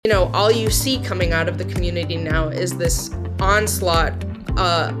all you see coming out of the community now is this onslaught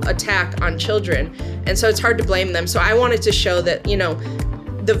attack on children. And so it's hard to blame them. So I wanted to show that,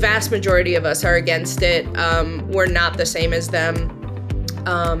 the vast majority of us are against it. We're not the same as them.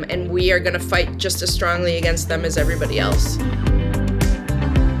 And we are going to fight just as strongly against them as everybody else.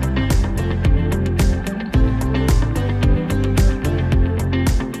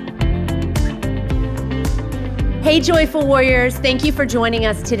 Hey, Joyful Warriors. Thank you for joining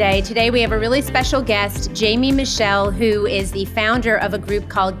us today. Today we have a really special guest, Jaimee Michell, who is the founder of a group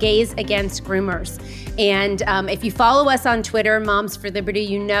called Gays Against Groomers. And if you follow us on Twitter, Moms for Liberty,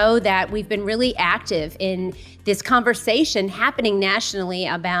 you know that we've been really active in this conversation happening nationally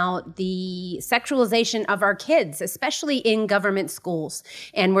about the sexualization of our kids, especially in government schools.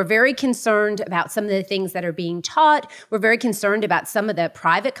 And we're very concerned about some of the things that are being taught. We're very concerned about some of the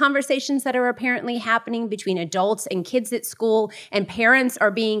private conversations that are apparently happening between adults and kids at school, and parents are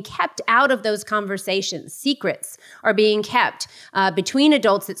being kept out of those conversations. Secrets are being kept between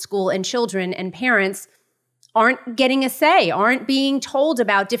adults at school and children, and parents aren't getting a say, aren't being told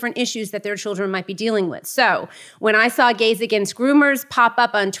about different issues that their children might be dealing with. So when I saw Gays Against Groomers pop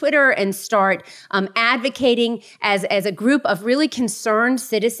up on Twitter and start advocating as a group of really concerned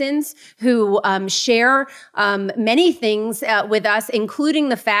citizens who share many things with us, including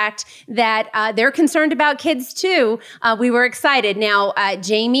the fact that they're concerned about kids too, we were excited. Now,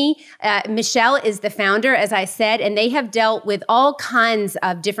 Jaimee Michell is the founder, as I said, and they have dealt with all kinds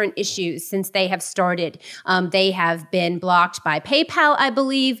of different issues since they have started. They have been blocked by PayPal, I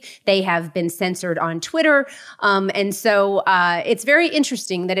believe. They have been censored on Twitter. And so it's very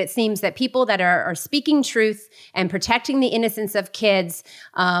interesting that it seems that people that are speaking truth and protecting the innocence of kids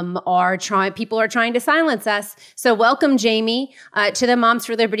people are trying to silence us. So welcome, Jaimee, to the Moms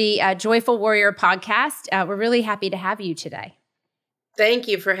for Liberty Joyful Warrior podcast. We're really happy to have you today. Thank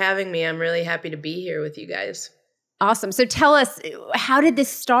you for having me. I'm really happy to be here with you guys. Awesome. So tell us, how did this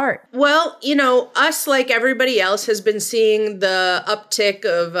start? Well, us, like everybody else, has been seeing the uptick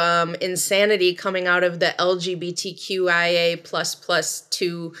of insanity coming out of the LGBTQIA++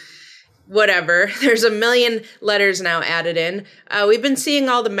 to whatever. There's a million letters now added in. We've been seeing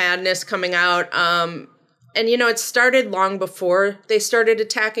all the madness coming out. And, it started long before they started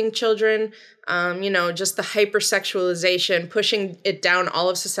attacking children. Just the hypersexualization, pushing it down all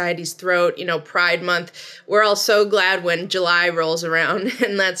of society's throat, Pride Month. We're all so glad when July rolls around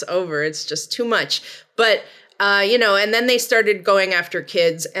and that's over. It's just too much. But, and then they started going after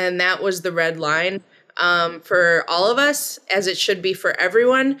kids, and that was the red line for all of us, as it should be for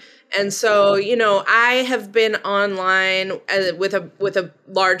everyone. And so, I have been online with a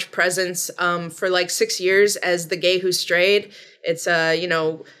large presence for like 6 years as the Gay Who Strayed. It's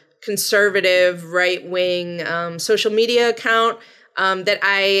conservative, right-wing social media account that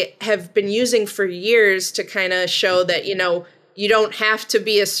I have been using for years to kind of show that, you don't have to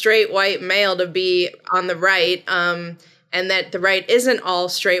be a straight white male to be on the right, and that the right isn't all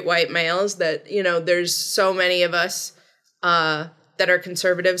straight white males, that, there's so many of us that are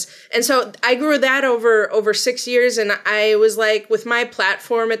conservatives. And so I grew that over 6 years, and I was like, with my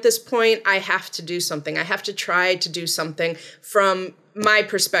platform at this point, I have to do something. I have to try to do something from my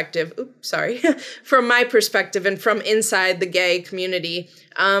perspective, from my perspective and from inside the gay community.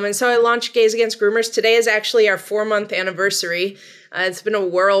 And so I launched Gays Against Groomers. Today is actually our 4-month anniversary. It's been a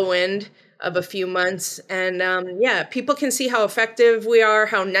whirlwind of a few months. And people can see how effective we are,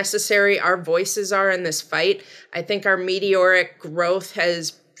 how necessary our voices are in this fight. I think our meteoric growth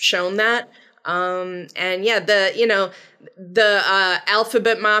has shown that. The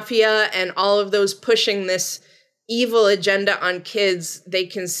alphabet mafia and all of those pushing this evil agenda on kids, they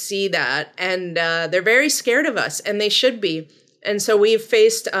can see that, and they're very scared of us, and they should be. And so we've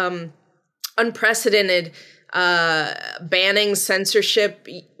faced unprecedented banning, censorship.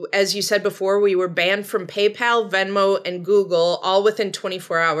 As you said before, we were banned from PayPal, Venmo, and Google, all within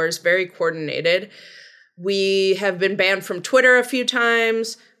 24 hours, very coordinated. We have been banned from Twitter a few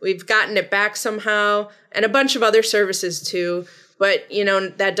times. We've gotten it back somehow, and a bunch of other services too. But,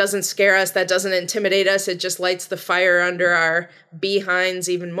 that doesn't scare us. That doesn't intimidate us. It just lights the fire under our behinds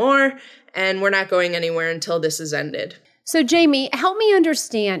even more. And we're not going anywhere until this is ended. So, Jaimee, help me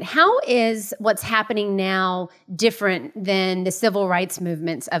understand, how is what's happening now different than the civil rights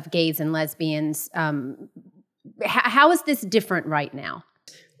movements of gays and lesbians? How is this different right now?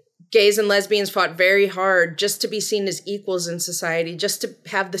 Gays and lesbians fought very hard just to be seen as equals in society, just to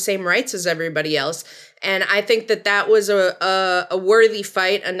have the same rights as everybody else. And I think that was a worthy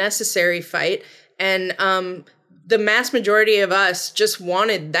fight, a necessary fight. And the mass majority of us just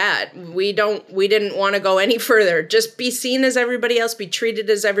wanted that. We didn't want to go any further. Just be seen as everybody else, be treated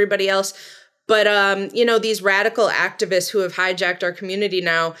as everybody else. But, these radical activists who have hijacked our community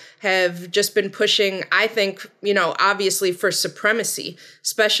now have just been pushing, I think, obviously for supremacy,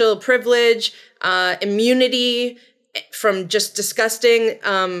 special privilege, immunity from just disgusting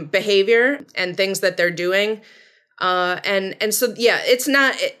behavior and things that they're doing. And so,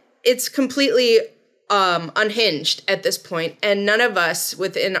 it's completely unhinged at this point. And none of us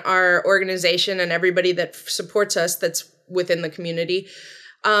within our organization and everybody that supports us that's within the community,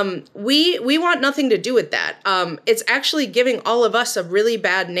 we want nothing to do with that. It's actually giving all of us a really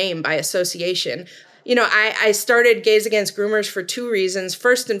bad name by association. I started Gays Against Groomers for two reasons.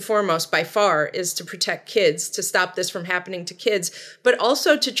 First and foremost, by far, is to protect kids, to stop this from happening to kids, but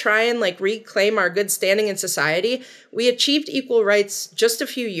also to try and reclaim our good standing in society. We achieved equal rights just a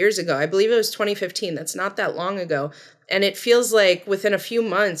few years ago. I believe it was 2015. That's not that long ago. And it feels like within a few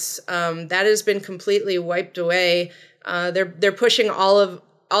months, that has been completely wiped away. They're pushing all of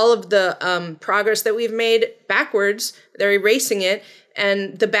the progress that we've made backwards. They're erasing it.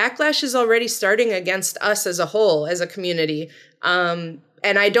 And the backlash is already starting against us as a whole, as a community. And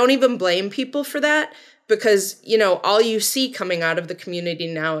I don't even blame people for that because, all you see coming out of the community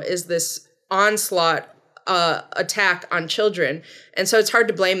now is this onslaught attack on children. And so it's hard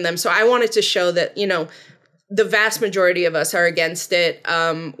to blame them. So I wanted to show that, the vast majority of us are against it.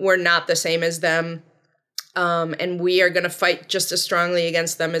 We're not the same as them. And we are going to fight just as strongly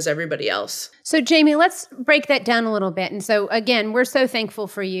against them as everybody else. So Jaimee, let's break that down a little bit. And so again, we're so thankful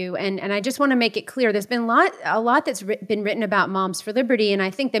for you. And I just want to make it clear, there's been a lot that's been written about Moms for Liberty. And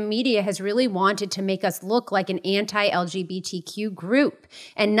I think the media has really wanted to make us look like an anti-LGBTQ group.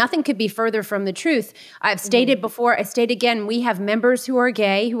 And nothing could be further from the truth. I've stated before, I state again, we have members who are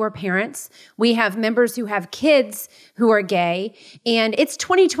gay, who are parents. We have members who have kids who are gay. And it's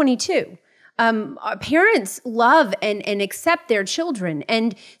 2022. Parents love and accept their children.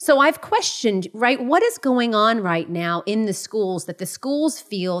 And so I've questioned, right, what is going on right now in the schools that the schools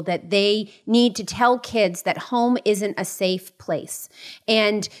feel that they need to tell kids that home isn't a safe place.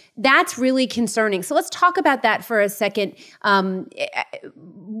 And that's really concerning. So let's talk about that for a second.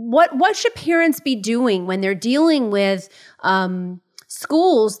 What should parents be doing when they're dealing with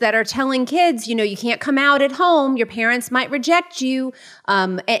schools that are telling kids, you can't come out at home, your parents might reject you.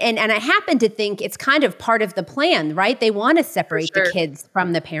 And I happen to think it's kind of part of the plan, right? They want to separate the kids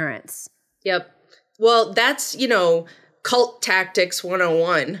from the parents. Yep. Well, that's, cult tactics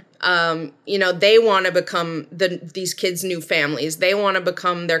 101. They want to become these kids' new families. They want to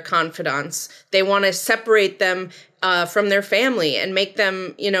become their confidants. They want to separate them from their family and make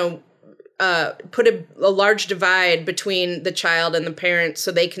them, put a large divide between the child and the parent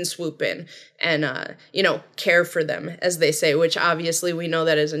so they can swoop in and, care for them, as they say, which obviously we know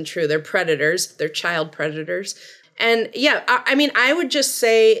that isn't true. They're predators. They're child predators. And I would just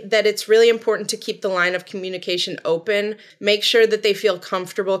say that it's really important to keep the line of communication open. Make sure that they feel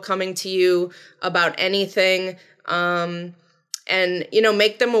comfortable coming to you about anything. And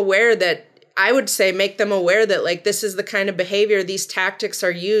make them aware that this is the kind of behavior, these tactics are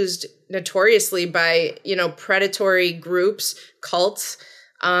used notoriously by, predatory groups, cults.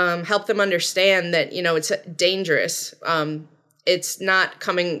 Help them understand that, it's dangerous. It's not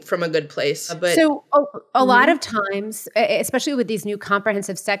coming from a good place. But so a lot of times, especially with these new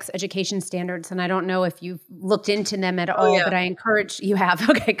comprehensive sex education standards, and I don't know if you've looked into them at all, but I encourage you have.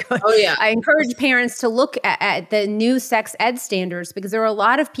 Okay, good. Oh, yeah. I encourage parents to look at the new sex ed standards because there are a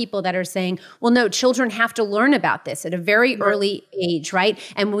lot of people that are saying, well, no, children have to learn about this at a very early age, right?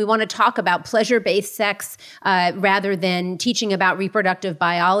 And we want to talk about pleasure-based sex rather than teaching about reproductive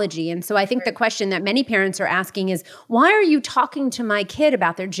biology. And so I think the question that many parents are asking is, why are you talking to my kid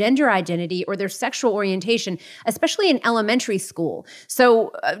about their gender identity or their sexual orientation, especially in elementary school?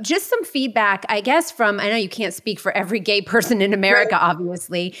 So just some feedback, I guess, I know you can't speak for every gay person in America,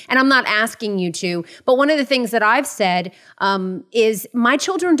 obviously, and I'm not asking you to, but one of the things that I've said is my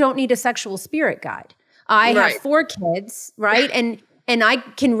children don't need a sexual spirit guide. I have 4 kids, right? And I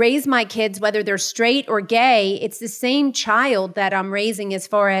can raise my kids, whether they're straight or gay. It's the same child that I'm raising as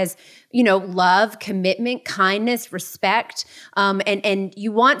far as, love, commitment, kindness, respect. And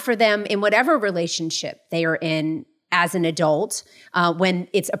you want for them in whatever relationship they are in as an adult, when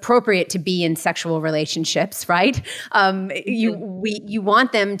it's appropriate to be in sexual relationships, right? You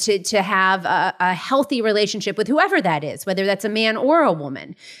want them to have a healthy relationship with whoever that is, whether that's a man or a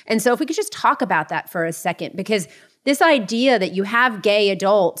woman. And so if we could just talk about that for a second, because this idea that you have gay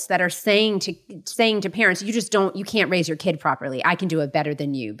adults that are saying to parents, you can't raise your kid properly. I can do it better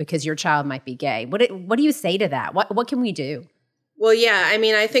than you because your child might be gay. What do you say to that? What can we do? Well, yeah, I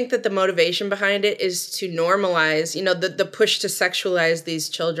mean, I think that the motivation behind it is to normalize, the push to sexualize these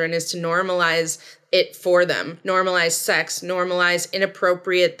children is to normalize it for them, normalize sex, normalize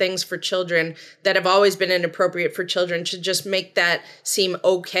inappropriate things for children that have always been inappropriate for children, to just make that seem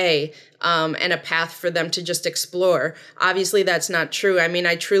okay, and a path for them to just explore. Obviously, that's not true. I mean,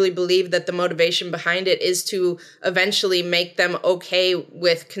 I truly believe that the motivation behind it is to eventually make them okay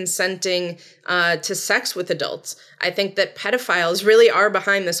with consenting to sex with adults. I think that pedophiles really are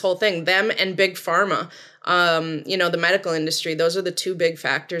behind this whole thing, them and Big Pharma. The medical industry, those are the two big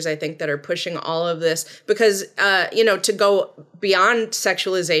factors I think that are pushing all of this, because, to go beyond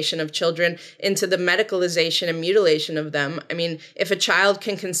sexualization of children into the medicalization and mutilation of them. I mean, if a child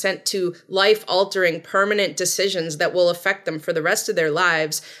can consent to life-altering permanent decisions that will affect them for the rest of their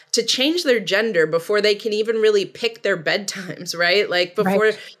lives, to change their gender before they can even really pick their bedtimes, right? Like before...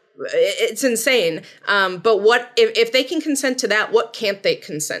 Right. It's insane. But what if they can consent to that, what can't they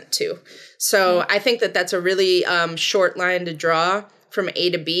consent to? So I think that that's a really short line to draw from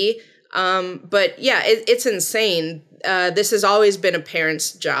A to B. But yeah, it's insane. This has always been a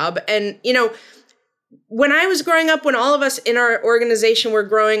parent's job. And, when I was growing up, when all of us in our organization were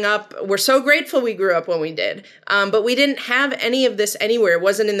growing up, we're so grateful we grew up when we did. But we didn't have any of this anywhere. It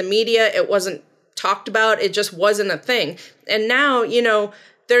wasn't in the media. It wasn't talked about. It just wasn't a thing. And now,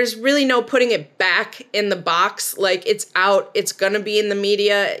 there's really no putting it back in the box. Like, it's out. It's going to be in the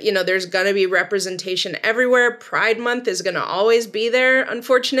media. There's going to be representation everywhere. Pride Month is going to always be there,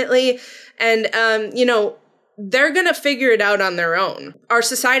 unfortunately. And, they're going to figure it out on their own. Our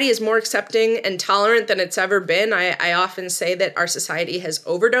society is more accepting and tolerant than it's ever been. I often say that our society has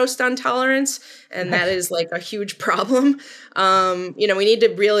overdosed on tolerance, and that is like a huge problem. We need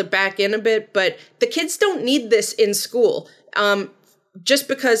to reel it back in a bit, but the kids don't need this in school. Just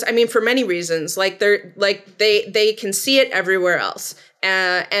because, for many reasons, they can see it everywhere else.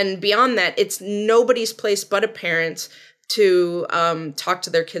 And beyond that, it's nobody's place but a parent to talk to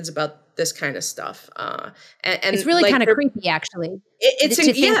their kids about this kind of stuff. And it's really kind of creepy, actually. It's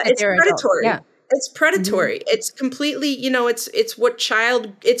predatory. Yeah. It's predatory. Mm-hmm. It's completely,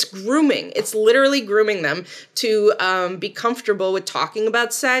 it's grooming. It's literally grooming them to be comfortable with talking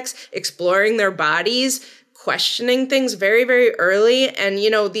about sex, exploring their bodies, questioning things very, very early. And,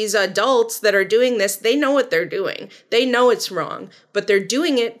 these adults that are doing this, they know what they're doing. They know it's wrong, but they're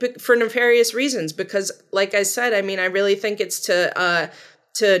doing it for nefarious reasons. Because, like I said, I really think it's to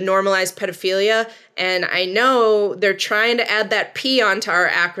normalize pedophilia. And I know they're trying to add that P onto our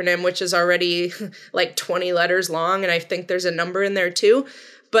acronym, which is already like 20 letters long. And I think there's a number in there too.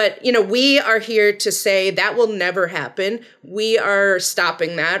 But, we are here to say that will never happen. We are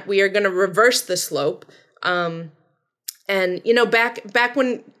stopping that. We are going to reverse the slope. Back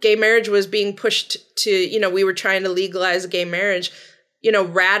when gay marriage was being pushed to, we were trying to legalize gay marriage,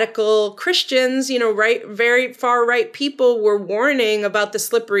 radical Christians, very far right people were warning about the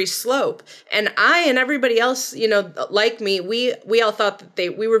slippery slope. And I and everybody else, like me, we all thought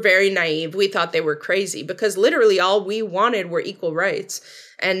that we were very naive. We thought they were crazy because literally all we wanted were equal rights.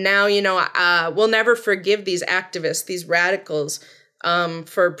 And now, we'll never forgive these activists, these radicals,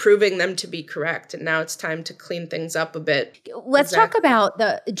 for proving them to be correct. And now it's time to clean things up a bit. Let's talk about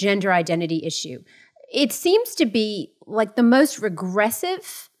the gender identity issue. It seems to be like the most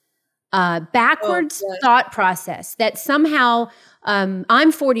regressive, backwards thought process that somehow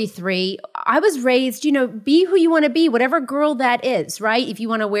I'm 43. I was raised, be who you want to be, whatever girl that is, right? If you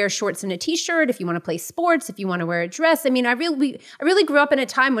want to wear shorts and a t-shirt, if you want to play sports, if you want to wear a dress. I really grew up in a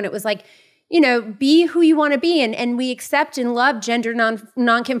time when it was like, be who you want to be. And we accept and love gender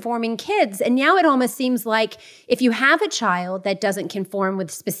non-conforming kids. And now it almost seems like if you have a child that doesn't conform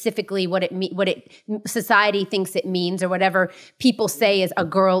with specifically what society thinks it means or whatever people say is a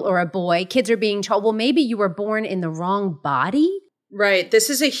girl or a boy, kids are being told, well, maybe you were born in the wrong body. Right. This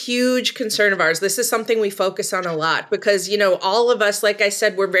is a huge concern of ours. This is something we focus on a lot because, all of us, like I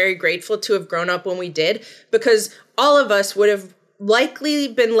said, we're very grateful to have grown up when we did because all of us would have likely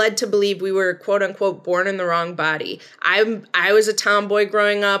been led to believe we were quote unquote born in the wrong body. I was a tomboy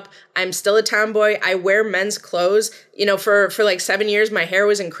growing up. I'm still a tomboy. I wear men's clothes. For like 7 years, my hair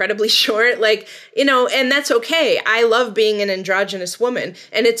was incredibly short. And that's okay. I love being an androgynous woman,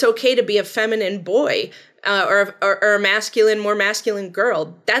 and it's okay to be a feminine boy. or a more masculine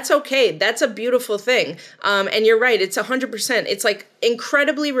girl. That's okay. That's a beautiful thing. And you're right. It's 100%. It's like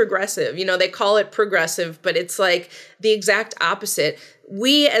incredibly regressive. They call it progressive, but it's like the exact opposite.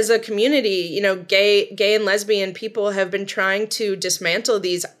 We as a community, gay and lesbian people have been trying to dismantle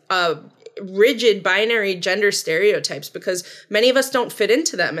these rigid binary gender stereotypes because many of us don't fit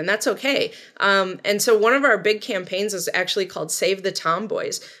into them, and that's okay. And so one of our big campaigns is actually called Save the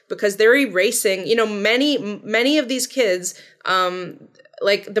Tomboys, because they're erasing, many of these kids,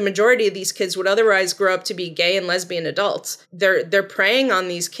 like the majority of these kids would otherwise grow up to be gay and lesbian adults. They're preying on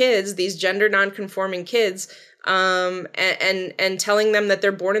these kids, these gender nonconforming kids, and telling them that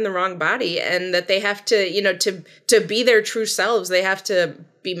they're born in the wrong body and that they have to, to be their true selves, they have to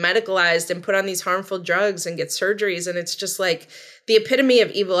be medicalized and put on these harmful drugs and get surgeries. And it's just like the epitome of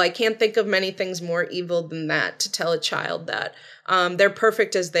evil. I can't think of many things more evil than that, to tell a child that they're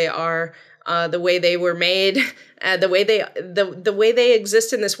perfect as they are. The way they were made, the way they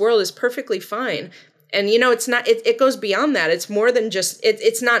exist in this world is perfectly fine. And, it's not, it goes beyond that. It's more than just,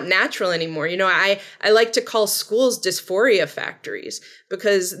 it's not natural anymore. I like to call schools dysphoria factories,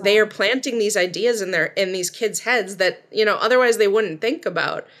 because they are planting these ideas in these kids' heads that, otherwise they wouldn't think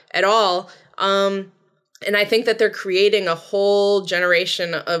about at all. And I think that they're creating a whole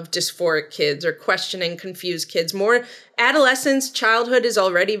generation of dysphoric kids, or questioning, confused kids. More adolescence, childhood is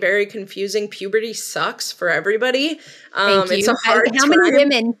already very confusing. Puberty sucks for everybody. Thank you. It's a hard How time. many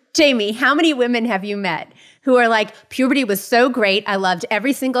women, Jaimee, how many women have you met who are like, puberty was so great, I loved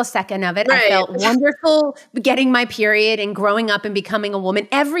every single second of it. Right. I felt wonderful getting my period and growing up and becoming a woman.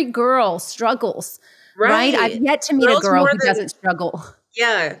 Every girl struggles, right? I've yet to meet a girl who doesn't struggle.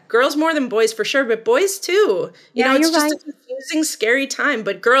 Yeah, girls more than boys for sure, but boys too. It's just a confusing, scary time.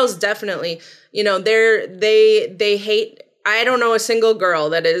 But girls definitely, they hate. I don't know a single girl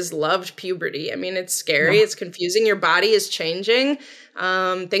that has loved puberty. I mean, it's scary. No. It's confusing. Your body is changing.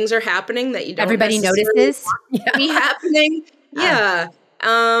 Things are happening that you don't. Everybody notices. Want to be happening. Yeah.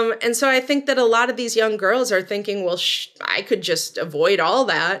 And so I think that a lot of these young girls are thinking, well, I could just avoid all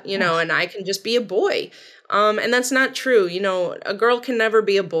that, and I can just be a boy. And that's not true. A girl can never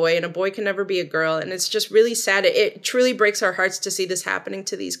be a boy and a boy can never be a girl. And it's just really sad. It truly breaks our hearts to see this happening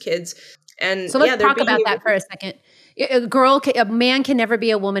to these kids. And so let's talk about that for a second. A man can never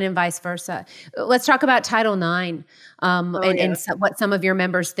be a woman and vice versa. Let's talk about Title IX and what some of your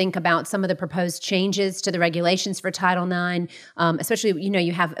members think about some of the proposed changes to the regulations for Title IX, especially,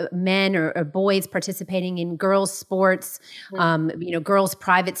 you have men or boys participating in girls' sports, girls'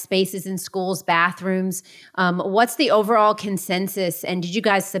 private spaces in schools, bathrooms. What's the overall consensus? And did you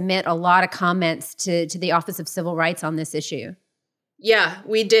guys submit a lot of comments to the Office of Civil Rights on this issue? Yeah,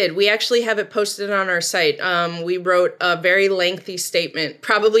 we did. We actually have it posted on our site. We wrote a very lengthy statement,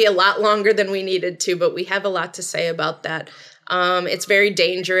 probably a lot longer than we needed to, but we have a lot to say about that. It's very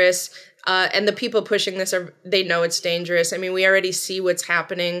dangerous. And the people pushing this, they know it's dangerous. I mean, we already see what's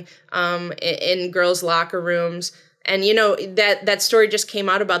happening in girls' locker rooms. And, that story just came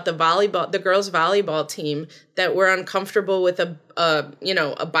out about the girls' volleyball team that were uncomfortable with a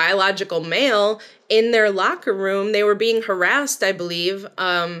biological male in their locker room. They were being harassed, I believe.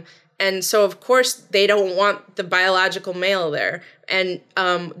 And so, of course, they don't want the biological male there. And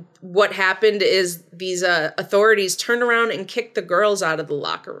what happened is these authorities turned around and kicked the girls out of the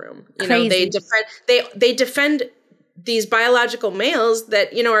locker room. They defend these biological males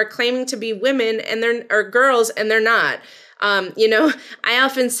that, are claiming to be women and are girls and they're not. I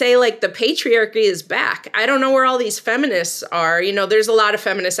often say like the patriarchy is back. I don't know where all these feminists are. There's a lot of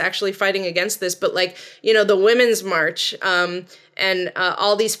feminists actually fighting against this, but like, the Women's March and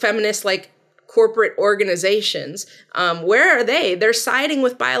all these feminists like corporate organizations, where are they? They're siding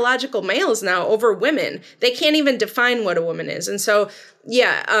with biological males now over women. They can't even define what a woman is. And so,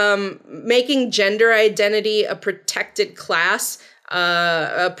 making gender identity a protected class,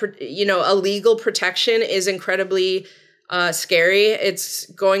 a legal protection is incredibly scary. It's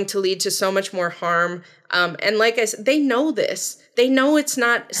going to lead to so much more harm. And like I said, they know this. They know it's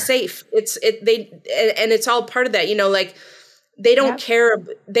not safe. And it's all part of that. They don't care.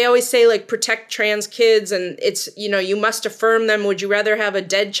 They always say like protect trans kids, and it's, you must affirm them. Would you rather have a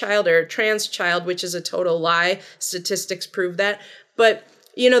dead child or a trans child, which is a total lie. Statistics prove that. But,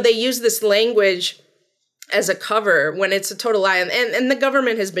 they use this language as a cover when it's a total lie. And the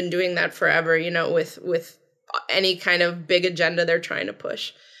government has been doing that forever, with any kind of big agenda they're trying to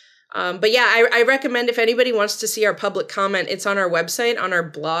push. But yeah, I recommend if anybody wants to see our public comment, it's on our website, on our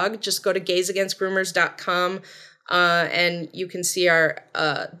blog. Just go to gaysagainstgroomers.com. and you can see our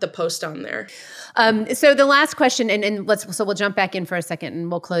the post on there. So the last question, and we'll jump back in for a second and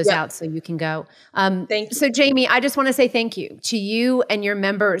we'll close Yep. out so you can go. Thank you. So Jaimee, I just want to say thank you to you and your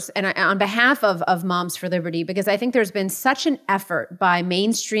members and on behalf of Moms for Liberty, because I think there's been such an effort by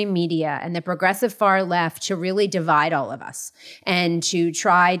mainstream media and the progressive far left to really divide all of us and to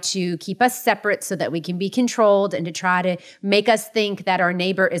try to keep us separate so that we can be controlled and to try to make us think that our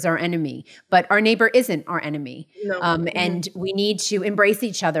neighbor is our enemy. But our neighbor isn't our enemy. No. And we need to embrace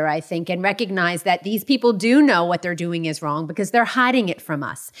each other, I think, and recognize that these people do know what they're doing is wrong because they're hiding it from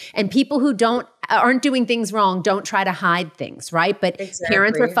us. And people who aren't doing things wrong don't try to hide things, right? But Exactly.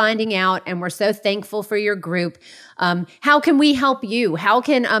 Parents are finding out, and we're so thankful for your group. How can we help you? How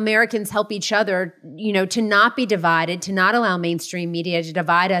can Americans help each other, to not be divided, to not allow mainstream media to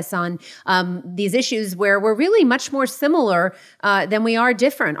divide us on these issues where we're really much more similar than we are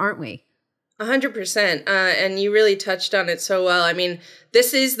different, aren't we? 100%. And you really touched on it so well. I mean,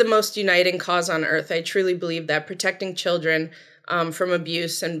 this is the most uniting cause on earth. I truly believe that, protecting children from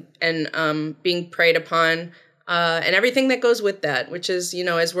abuse and being preyed upon and everything that goes with that, which is,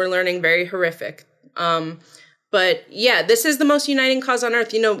 as we're learning, very horrific. But yeah, this is the most uniting cause on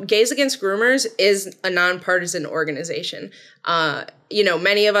earth. Gays Against Groomers is a nonpartisan organization.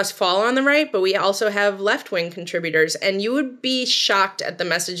 Many of us fall on the right, but we also have left-wing contributors, and you would be shocked at the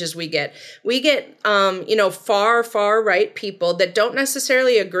messages we get. We get, far, far right people that don't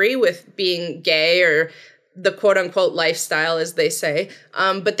necessarily agree with being gay or the quote unquote lifestyle, as they say.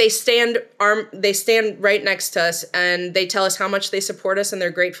 But they stand right next to us, and they tell us how much they support us and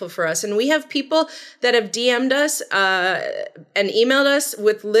they're grateful for us. And we have people that have DM'd us and emailed us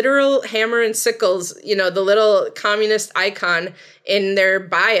with literal hammer and sickles, the little communist icon in their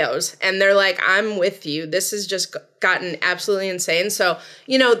bios. And they're like, I'm with you. This has just gotten absolutely insane. So,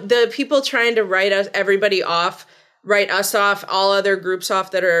 the people trying to write us off, all other groups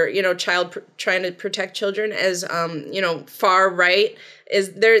off that are, trying to protect children as, far right,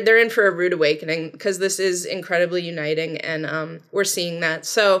 is they're in for a rude awakening, because this is incredibly uniting, and we're seeing that.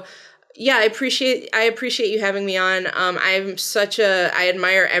 So yeah, I appreciate you having me on. I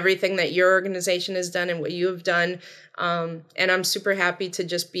admire everything that your organization has done and what you have done. And I'm super happy to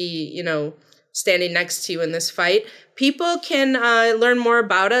just be, standing next to you in this fight. People can learn more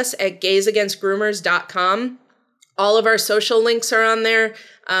about us at gaysagainstgroomers.com. All of our social links are on there.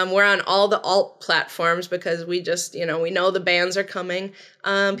 We're on all the alt platforms because we just, we know the bans are coming.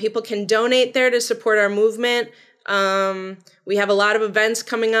 People can donate there to support our movement. We have a lot of events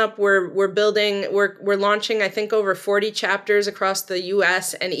coming up. We're launching, I think, over 40 chapters across the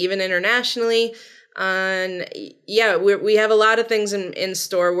U.S. and even internationally. And yeah, we have a lot of things in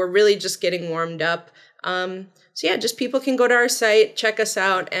store. We're really just getting warmed up. So yeah, just people can go to our site, check us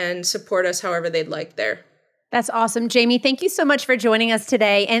out, and support us however they'd like there. That's awesome. Jaimee, thank you so much for joining us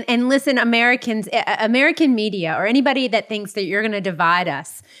today. And listen, American media, or anybody that thinks that you're going to divide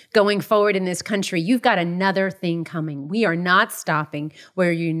us going forward in this country, you've got another thing coming. We are not stopping.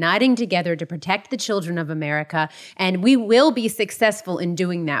 We're uniting together to protect the children of America, and we will be successful in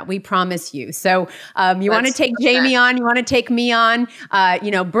doing that. We promise you. So you want to take Jaimee on, you want to take me on,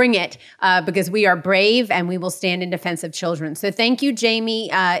 bring it, because we are brave and we will stand in defense of children. So thank you,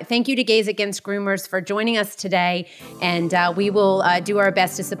 Jaimee. Thank you to Gays Against Groomers for joining us today, and we will do our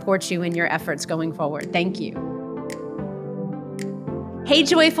best to support you in your efforts going forward. Thank you. Hey,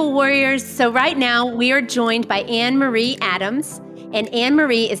 Joyful Warriors. So right now we are joined by Anne Marie Adams, and Anne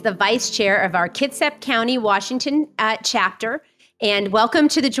Marie is the vice chair of our Kitsap County, Washington chapter. And welcome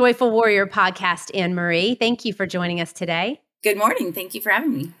to the Joyful Warrior podcast, Anne Marie. Thank you for joining us today. Good morning. Thank you for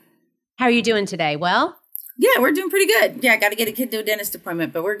having me. How are you doing today? Well? Yeah, we're doing pretty good. Yeah, I got to get a kid to a dentist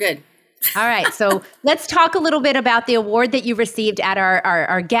appointment, but we're good. All right. So let's talk a little bit about the award that you received at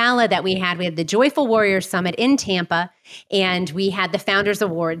our gala that we had. We had the Joyful Warrior Summit in Tampa, and we had the Founders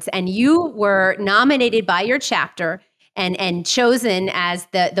Awards. And you were nominated by your chapter and chosen as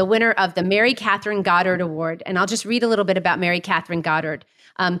the winner of the Mary Catherine Goddard Award. And I'll just read a little bit about Mary Catherine Goddard.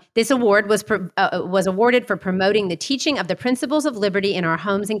 This award was awarded for promoting the teaching of the principles of liberty in our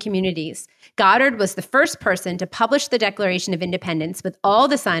homes and communities. Goddard was the first person to publish the Declaration of Independence with all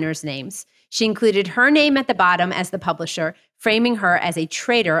the signers' names. She included her name at the bottom as the publisher, framing her as a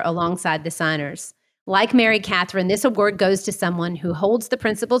traitor alongside the signers. Like Mary Catherine, this award goes to someone who holds the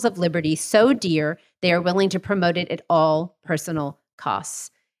principles of liberty so dear they are willing to promote it at all personal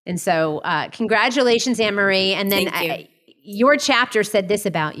costs. And so congratulations, Anne Marie. And then your chapter said this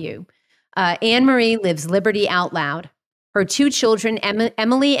about you. Anne Marie lives liberty out loud. Her two children,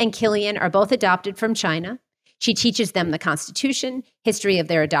 Emily and Killian, are both adopted from China. She teaches them the Constitution, history of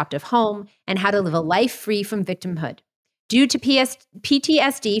their adoptive home, and how to live a life free from victimhood. Due to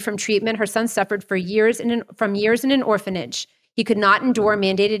PTSD from treatment her son suffered for years in an orphanage, he could not endure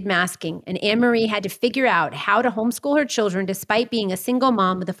mandated masking, and Anne-Marie had to figure out how to homeschool her children despite being a single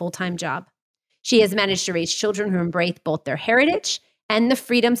mom with a full-time job. She has managed to raise children who embrace both their heritage and the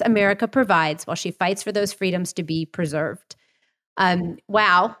freedoms America provides while she fights for those freedoms to be preserved.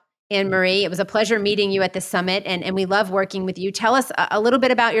 Wow, Anne-Marie, it was a pleasure meeting you at the summit, and we love working with you. Tell us a little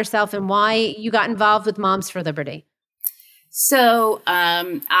bit about yourself and why you got involved with Moms for Liberty. So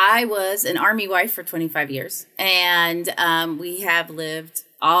I was an Army wife for 25 years, and we have lived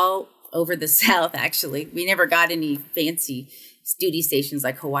all over the South, actually. We never got any fancy duty stations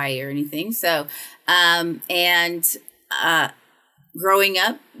like Hawaii or anything. So, growing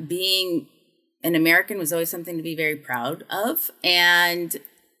up, being an American was always something to be very proud of. And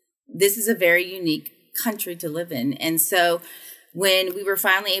this is a very unique country to live in. And so when we were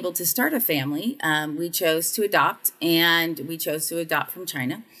finally able to start a family, we chose to adopt, and we chose to adopt from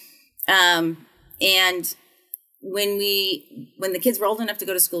China. And when the kids were old enough to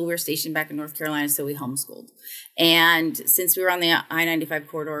go to school, we were stationed back in North Carolina, so we homeschooled. And since we were on the I-95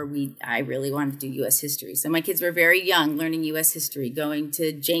 corridor, I really wanted to do U.S. history. So my kids were very young, learning U.S. history, going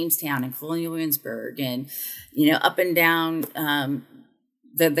to Jamestown and Colonial Williamsburg, and up and down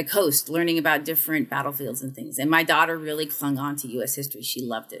the coast, learning about different battlefields and things. And my daughter really clung on to U.S. history. She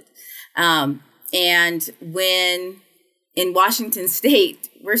loved it. And when in Washington State,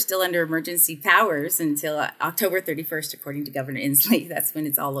 we're still under emergency powers until October 31st, according to Governor Inslee. That's when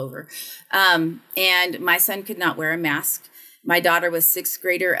it's all over. And my son could not wear a mask. My daughter was 6th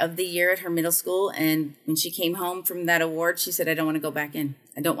grader of the year at her middle school. And when she came home from that award, she said, I don't want to go back in.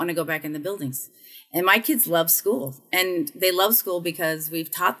 I don't want to go back in the buildings. And my kids love school, and they love school because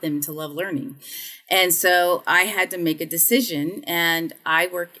we've taught them to love learning. And so I had to make a decision, and I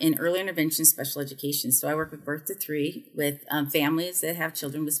work in early intervention special education. So I work with birth to 3 with families that have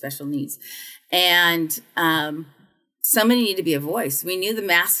children with special needs. And somebody needed to be a voice. We knew the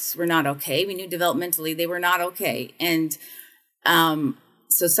masks were not okay. We knew developmentally they were not okay. And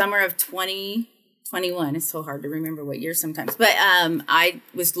so summer of 2021, it's so hard to remember what year sometimes, but I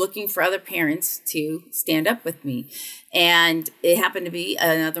was looking for other parents to stand up with me. And it happened to be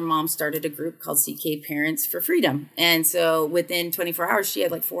another mom started a group called CK Parents for Freedom. And so within 24 hours, she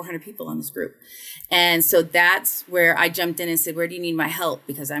had like 400 people on this group. And so that's where I jumped in and said, where do you need my help?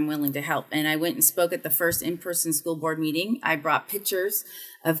 Because I'm willing to help. And I went and spoke at the first in-person school board meeting. I brought pictures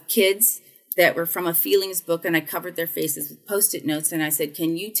of kids that were from a feelings book, and I covered their faces with Post-it notes. And I said,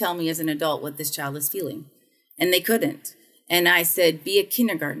 can you tell me as an adult what this child is feeling? And they couldn't. And I said, be a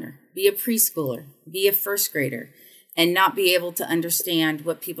kindergartner, be a preschooler, be a 1st grader, and not be able to understand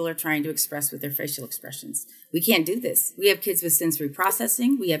what people are trying to express with their facial expressions. We can't do this. We have kids with sensory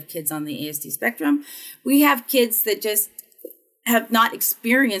processing. We have kids on the ASD spectrum. We have kids that just have not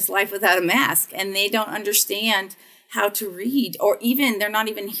experienced life without a mask, and they don't understand how to read, or even they're not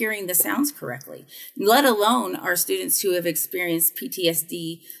even hearing the sounds correctly, let alone our students who have experienced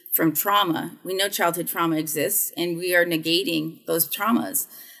PTSD from trauma. We know childhood trauma exists, and we are negating those traumas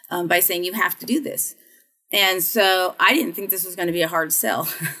by saying you have to do this. And so I didn't think this was going to be a hard sell.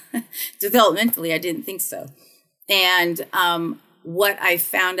 Developmentally, I didn't think so. And what I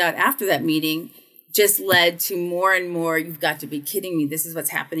found out after that meeting just led to more and more, you've got to be kidding me, this is what's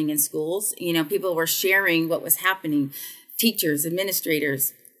happening in schools. People were sharing what was happening. Teachers,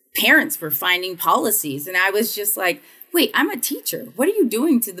 administrators, parents were finding policies. And I was just like, wait, I'm a teacher. What are you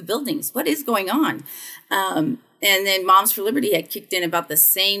doing to the buildings? What is going on? And then Moms for Liberty had kicked in about the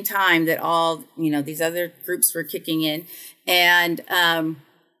same time that all, these other groups were kicking in. And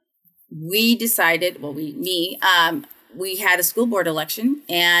we decided, we had a school board election,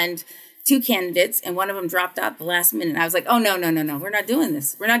 and 2 candidates, and one of them dropped out the last minute. I was like, oh, no, we're not doing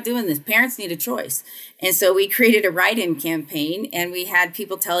this. We're not doing this. Parents need a choice. And so we created a write-in campaign, and we had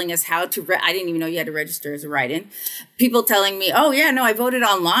people telling us how to, I didn't even know you had to register as a write-in. People telling me, oh, yeah, no, I voted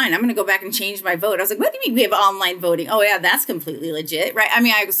online. I'm going to go back and change my vote. I was like, what do you mean we have online voting? Oh, yeah, that's completely legit, right? I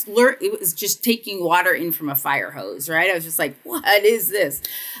mean, it was just taking water in from a fire hose, right? I was just like, what is this?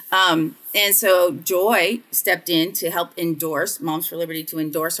 And so Joy stepped in to help endorse, Moms for Liberty, to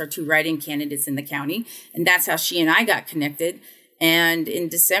endorse our 2 write-in candidates in the county. And that's how she and I got connected. And in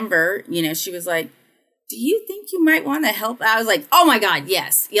December, she was like, do you think you might want to help? I was like, oh my God,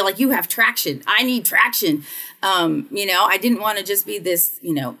 yes. You have traction. I need traction. I didn't want to just be this,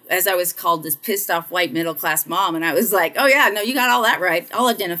 as I was called, this pissed off white middle-class mom. And I was like, oh yeah, no, you got all that right. I'll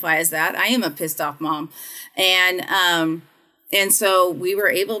identify as that. I am a pissed off mom. And so we were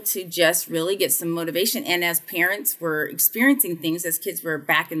able to just really get some motivation. And as parents were experiencing things, as kids were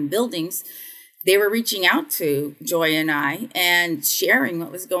back in buildings, they were reaching out to Joy and I and sharing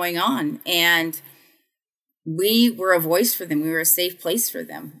what was going on. And we were a voice for them. We were a safe place for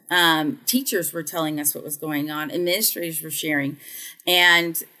them. Teachers were telling us what was going on. Administrators were sharing.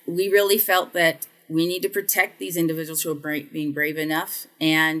 And we really felt that we need to protect these individuals who are being brave enough.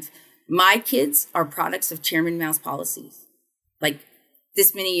 And my kids are products of Chairman Mao's policies, like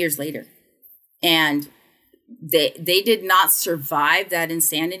this many years later. And they did not survive that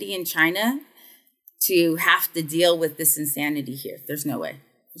insanity in China to have to deal with this insanity here. There's no way.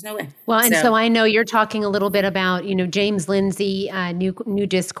 There's no way. Well, and so I know you're talking a little bit about, James Lindsay, new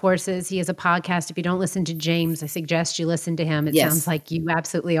discourses. He has a podcast. If you don't listen to James, I suggest you listen to him. It sounds like you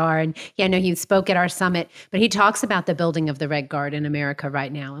absolutely are. And I know he spoke at our summit, but he talks about the building of the Red Guard in America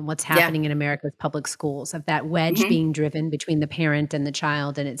right now and what's happening in America's public schools, of that wedge being driven between the parent and the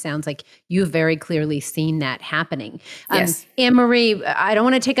child. And it sounds like you've very clearly seen that happening. Yes. Anne-Marie, I don't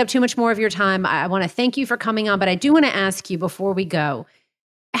want to take up too much more of your time. I want to thank you for coming on, but I do want to ask you before we go,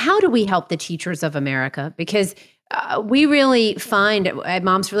 how do we help the teachers of America? Because we really find at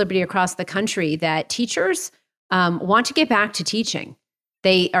Moms for Liberty across the country that teachers want to get back to teaching.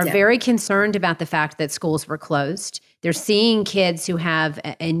 They are very concerned about the fact that schools were closed. They're seeing kids who have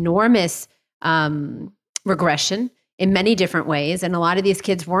enormous regression in many different ways. And a lot of these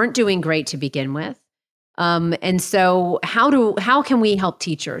kids weren't doing great to begin with. And so how can we help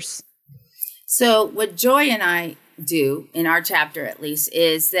teachers? So what Joy and I do, in our chapter at least,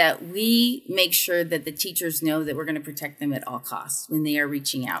 is that we make sure that the teachers know that we're going to protect them at all costs when they are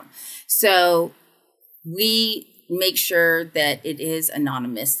reaching out. So we make sure that it is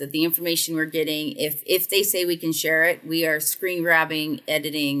anonymous, that the information we're getting, if they say we can share it, we are screen grabbing,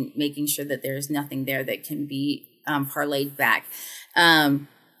 editing, making sure that there is nothing there that can be parlayed back.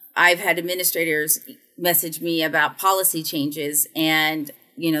 I've had administrators message me about policy changes, and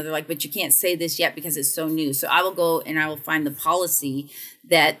they're like, but you can't say this yet because it's so new. So I will go and I will find the policy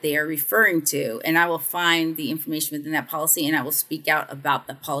that they are referring to, and I will find the information within that policy, and I will speak out about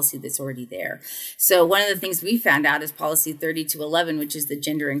the policy that's already there. So one of the things we found out is policy 3211, which is the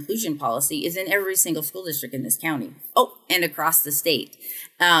gender inclusion policy, is in every single school district in this county. Oh, and across the state.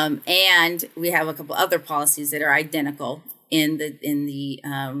 And we have a couple other policies that are identical in the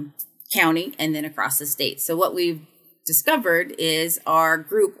county and then across the state. So what we've discovered is our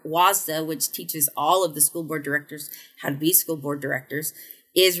group WASDA, which teaches all of the school board directors how to be school board directors,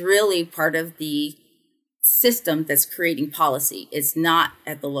 is really part of the system that's creating policy. It's not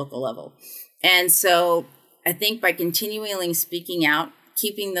at the local level. And so I think by continually speaking out,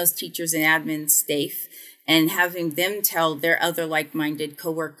 keeping those teachers and admins safe, and having them tell their other like-minded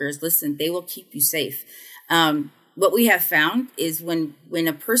coworkers, listen, they will keep you safe. What we have found is when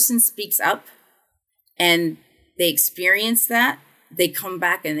a person speaks up and they experience that, they come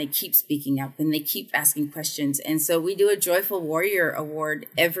back and they keep speaking up and they keep asking questions. And so we do a Joyful Warrior Award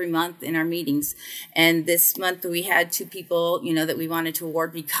every month in our meetings. And this month we had 2 people, that we wanted to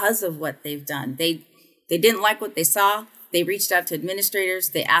award because of what they've done. They didn't like what they saw. They reached out to administrators.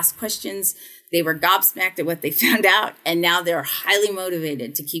 They asked questions. They were gobsmacked at what they found out. And now they're highly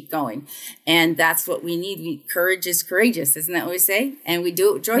motivated to keep going. And that's what we need. Courage is courageous. Isn't that what we say? And we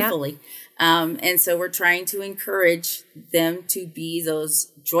do it joyfully. Yeah. And so we're trying to encourage them to be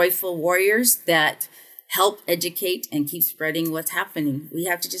those joyful warriors that help educate and keep spreading what's happening. We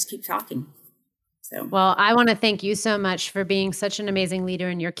have to just keep talking. So, well, I want to thank you so much for being such an amazing leader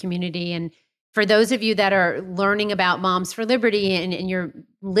in your community. And for those of you that are learning about Moms for Liberty and you're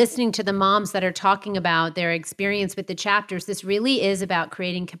listening to the moms that are talking about their experience with the chapters, this really is about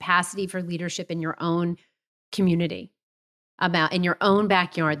creating capacity for leadership in your own community. In your own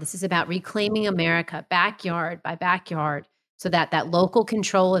backyard. This is about reclaiming America backyard by backyard, so that local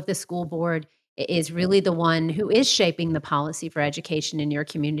control of the school board is really the one who is shaping the policy for education in your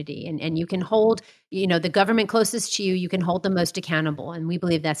community. And you can hold, the government closest to you, you can hold the most accountable. And we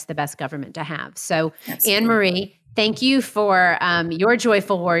believe that's the best government to have. So absolutely. Anne-Marie, thank you for your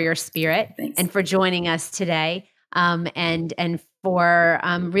joyful warrior spirit. Thanks. And for joining us today. And for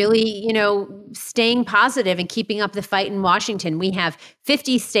really, staying positive and keeping up the fight in Washington. We have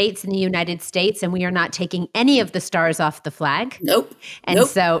 50 states in the United States, and we are not taking any of the stars off the flag. Nope. And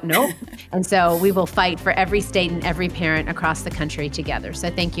so we will fight for every state and every parent across the country together. So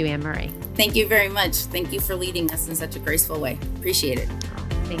thank you, Anne-Marie. Thank you very much. Thank you for leading us in such a graceful way. Appreciate it.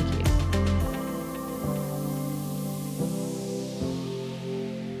 Thank you.